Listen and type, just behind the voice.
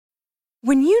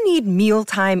When you need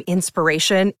mealtime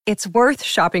inspiration, it's worth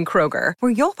shopping Kroger,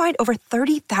 where you'll find over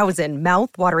 30,000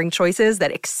 mouth-watering choices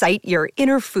that excite your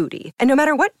inner foodie. And no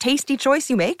matter what tasty choice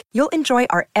you make, you'll enjoy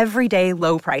our everyday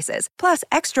low prices, plus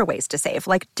extra ways to save,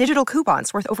 like digital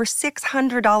coupons worth over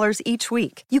 $600 each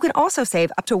week. You can also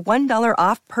save up to $1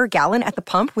 off per gallon at the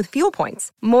pump with fuel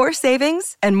points. More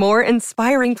savings and more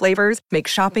inspiring flavors make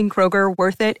shopping Kroger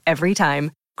worth it every time.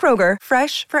 Kroger,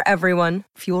 fresh for everyone.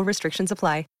 Fuel restrictions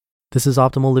apply. This is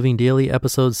Optimal Living Daily,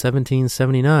 episode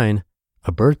 1779,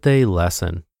 A Birthday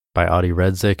Lesson by Adi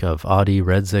Redzic of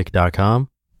adiredzic.com.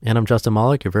 And I'm Justin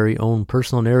Malik, your very own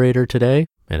personal narrator today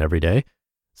and every day.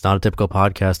 It's not a typical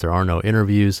podcast. There are no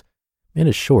interviews. And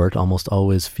it's short, almost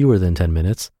always fewer than 10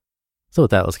 minutes. So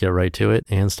with that, let's get right to it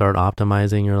and start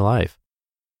optimizing your life.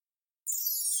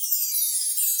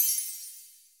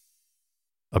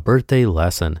 A Birthday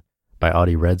Lesson by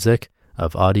Adi Redzic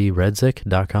of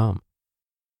adiredzic.com.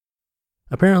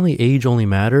 Apparently, age only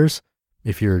matters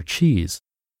if you're cheese.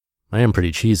 I am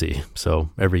pretty cheesy, so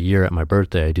every year at my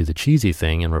birthday, I do the cheesy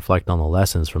thing and reflect on the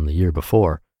lessons from the year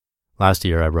before. Last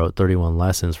year, I wrote 31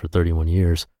 lessons for 31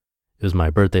 years. It was my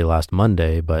birthday last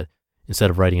Monday, but instead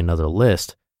of writing another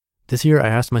list, this year I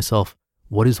asked myself,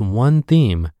 what is one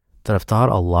theme that I've thought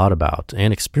a lot about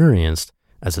and experienced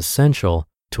as essential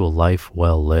to a life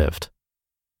well lived?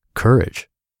 Courage.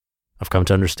 I've come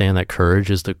to understand that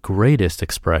courage is the greatest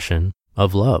expression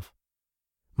of love.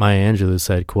 Maya Angelou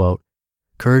said, quote,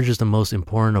 "Courage is the most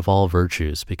important of all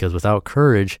virtues because without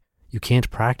courage, you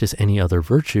can't practice any other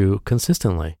virtue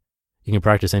consistently. You can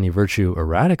practice any virtue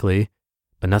erratically,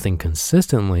 but nothing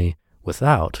consistently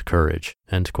without courage,"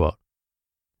 end quote.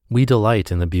 We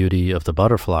delight in the beauty of the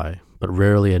butterfly, but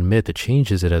rarely admit the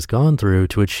changes it has gone through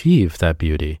to achieve that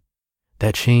beauty.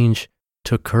 That change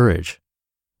took courage.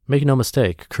 Make no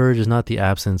mistake, courage is not the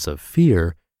absence of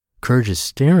fear. Courage is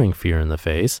staring fear in the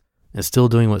face and still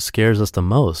doing what scares us the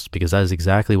most, because that is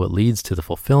exactly what leads to the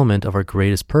fulfillment of our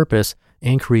greatest purpose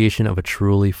and creation of a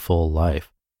truly full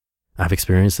life. I've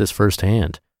experienced this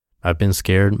firsthand. I've been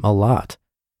scared a lot.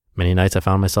 Many nights I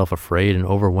found myself afraid and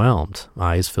overwhelmed,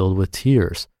 eyes filled with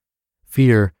tears.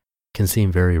 Fear can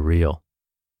seem very real.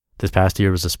 This past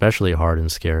year was especially hard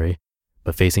and scary,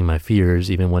 but facing my fears,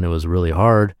 even when it was really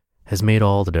hard, has made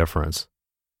all the difference.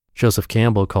 Joseph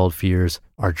Campbell called fears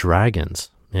our dragons,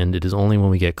 and it is only when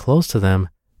we get close to them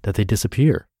that they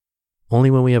disappear. Only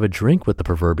when we have a drink with the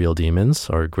proverbial demons,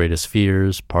 our greatest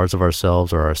fears, parts of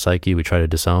ourselves or our psyche we try to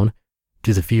disown,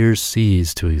 do the fears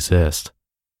cease to exist.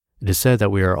 It is said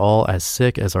that we are all as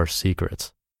sick as our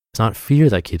secrets. It's not fear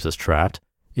that keeps us trapped,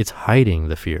 it's hiding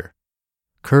the fear.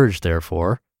 Courage,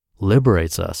 therefore,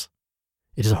 liberates us.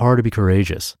 It is hard to be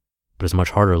courageous, but it's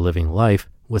much harder living life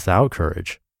without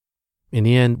courage. In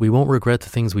the end, we won't regret the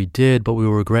things we did, but we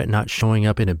will regret not showing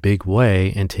up in a big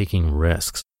way and taking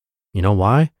risks. You know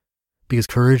why? Because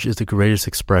courage is the greatest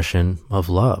expression of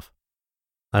love.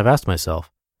 I've asked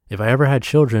myself, if I ever had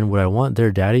children, would I want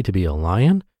their daddy to be a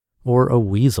lion or a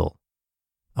weasel?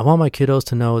 I want my kiddos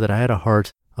to know that I had a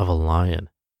heart of a lion.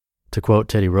 To quote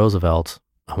Teddy Roosevelt,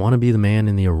 I want to be the man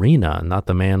in the arena, not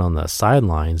the man on the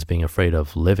sidelines being afraid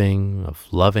of living, of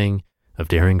loving, of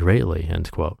daring greatly, end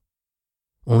quote.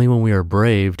 Only when we are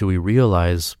brave do we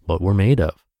realize what we're made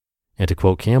of. And to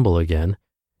quote Campbell again,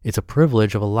 it's a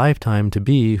privilege of a lifetime to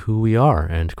be who we are,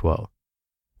 end quote.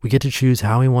 We get to choose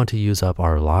how we want to use up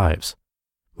our lives.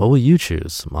 What will you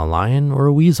choose, a lion or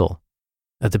a weasel?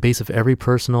 At the base of every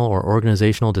personal or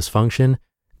organizational dysfunction,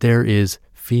 there is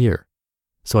fear.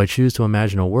 So I choose to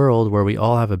imagine a world where we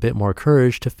all have a bit more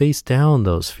courage to face down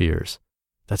those fears.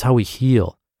 That's how we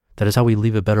heal. That is how we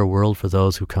leave a better world for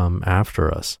those who come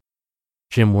after us.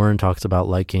 Jim Wern talks about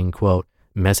liking, quote,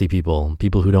 messy people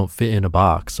who don't fit in a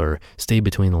box or stay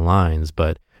between the lines,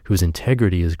 but whose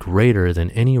integrity is greater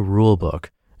than any rule book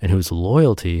and whose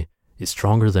loyalty is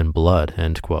stronger than blood,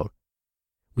 end quote.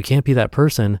 We can't be that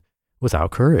person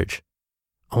without courage.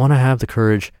 I want to have the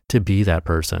courage to be that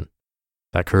person.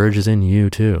 That courage is in you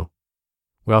too.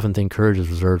 We often think courage is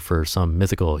reserved for some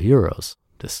mythical heroes.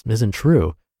 This isn't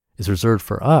true. It's reserved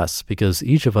for us because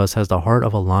each of us has the heart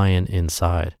of a lion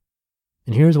inside.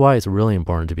 And here's why it's really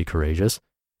important to be courageous.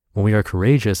 When we are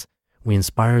courageous, we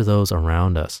inspire those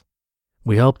around us.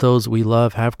 We help those we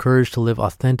love have courage to live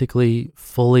authentically,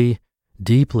 fully,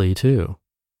 deeply too.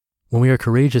 When we are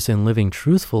courageous in living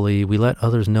truthfully, we let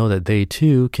others know that they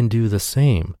too can do the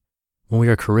same. When we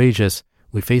are courageous,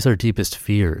 we face our deepest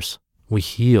fears. We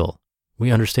heal.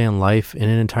 We understand life in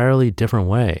an entirely different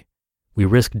way. We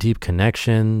risk deep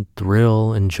connection,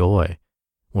 thrill, and joy.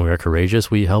 When we are courageous,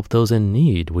 we help those in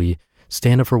need. We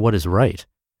stand up for what is right.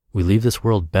 We leave this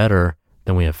world better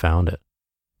than we have found it.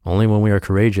 Only when we are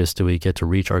courageous do we get to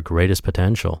reach our greatest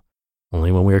potential.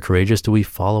 Only when we are courageous do we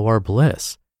follow our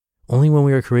bliss. Only when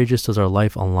we are courageous does our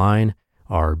life align,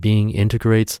 our being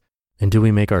integrates, and do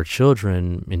we make our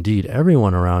children, indeed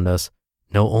everyone around us,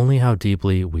 know only how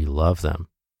deeply we love them.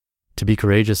 To be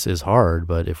courageous is hard,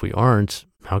 but if we aren't,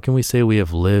 how can we say we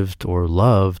have lived or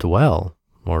loved well,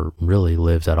 or really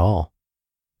lived at all?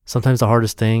 Sometimes the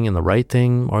hardest thing and the right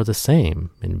thing are the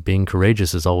same, and being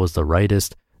courageous is always the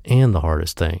rightest and the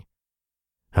hardest thing.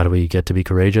 How do we get to be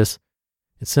courageous?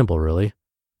 It's simple, really.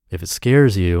 If it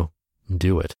scares you,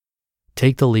 do it.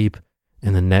 Take the leap,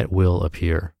 and the net will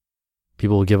appear.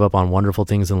 People will give up on wonderful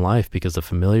things in life because the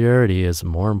familiarity is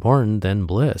more important than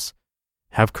bliss.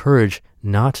 Have courage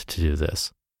not to do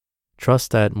this.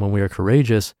 Trust that when we are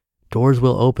courageous, doors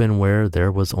will open where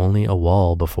there was only a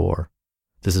wall before.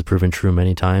 This has proven true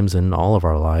many times in all of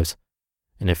our lives.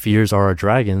 And if fears are our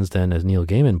dragons, then as Neil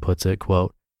Gaiman puts it,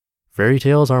 quote, fairy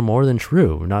tales are more than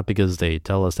true, not because they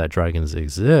tell us that dragons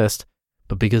exist,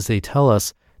 but because they tell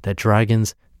us that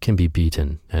dragons can be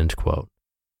beaten, end quote.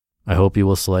 I hope you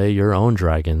will slay your own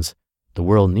dragons. The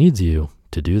world needs you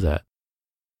to do that.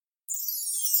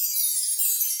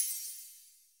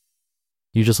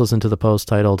 You just listened to the post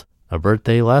titled A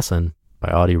Birthday Lesson by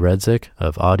Audie Redzik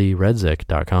of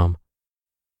audieredzik.com.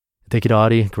 Thank you to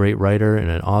Audie, great writer, and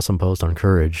an awesome post on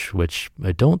courage, which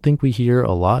I don't think we hear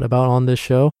a lot about on this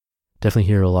show. Definitely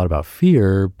hear a lot about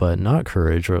fear, but not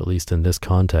courage, or at least in this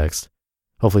context.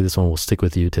 Hopefully this one will stick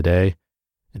with you today.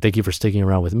 And thank you for sticking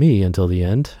around with me until the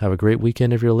end. Have a great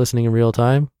weekend if you're listening in real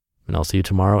time, and I'll see you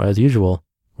tomorrow as usual,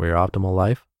 where your optimal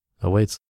life awaits.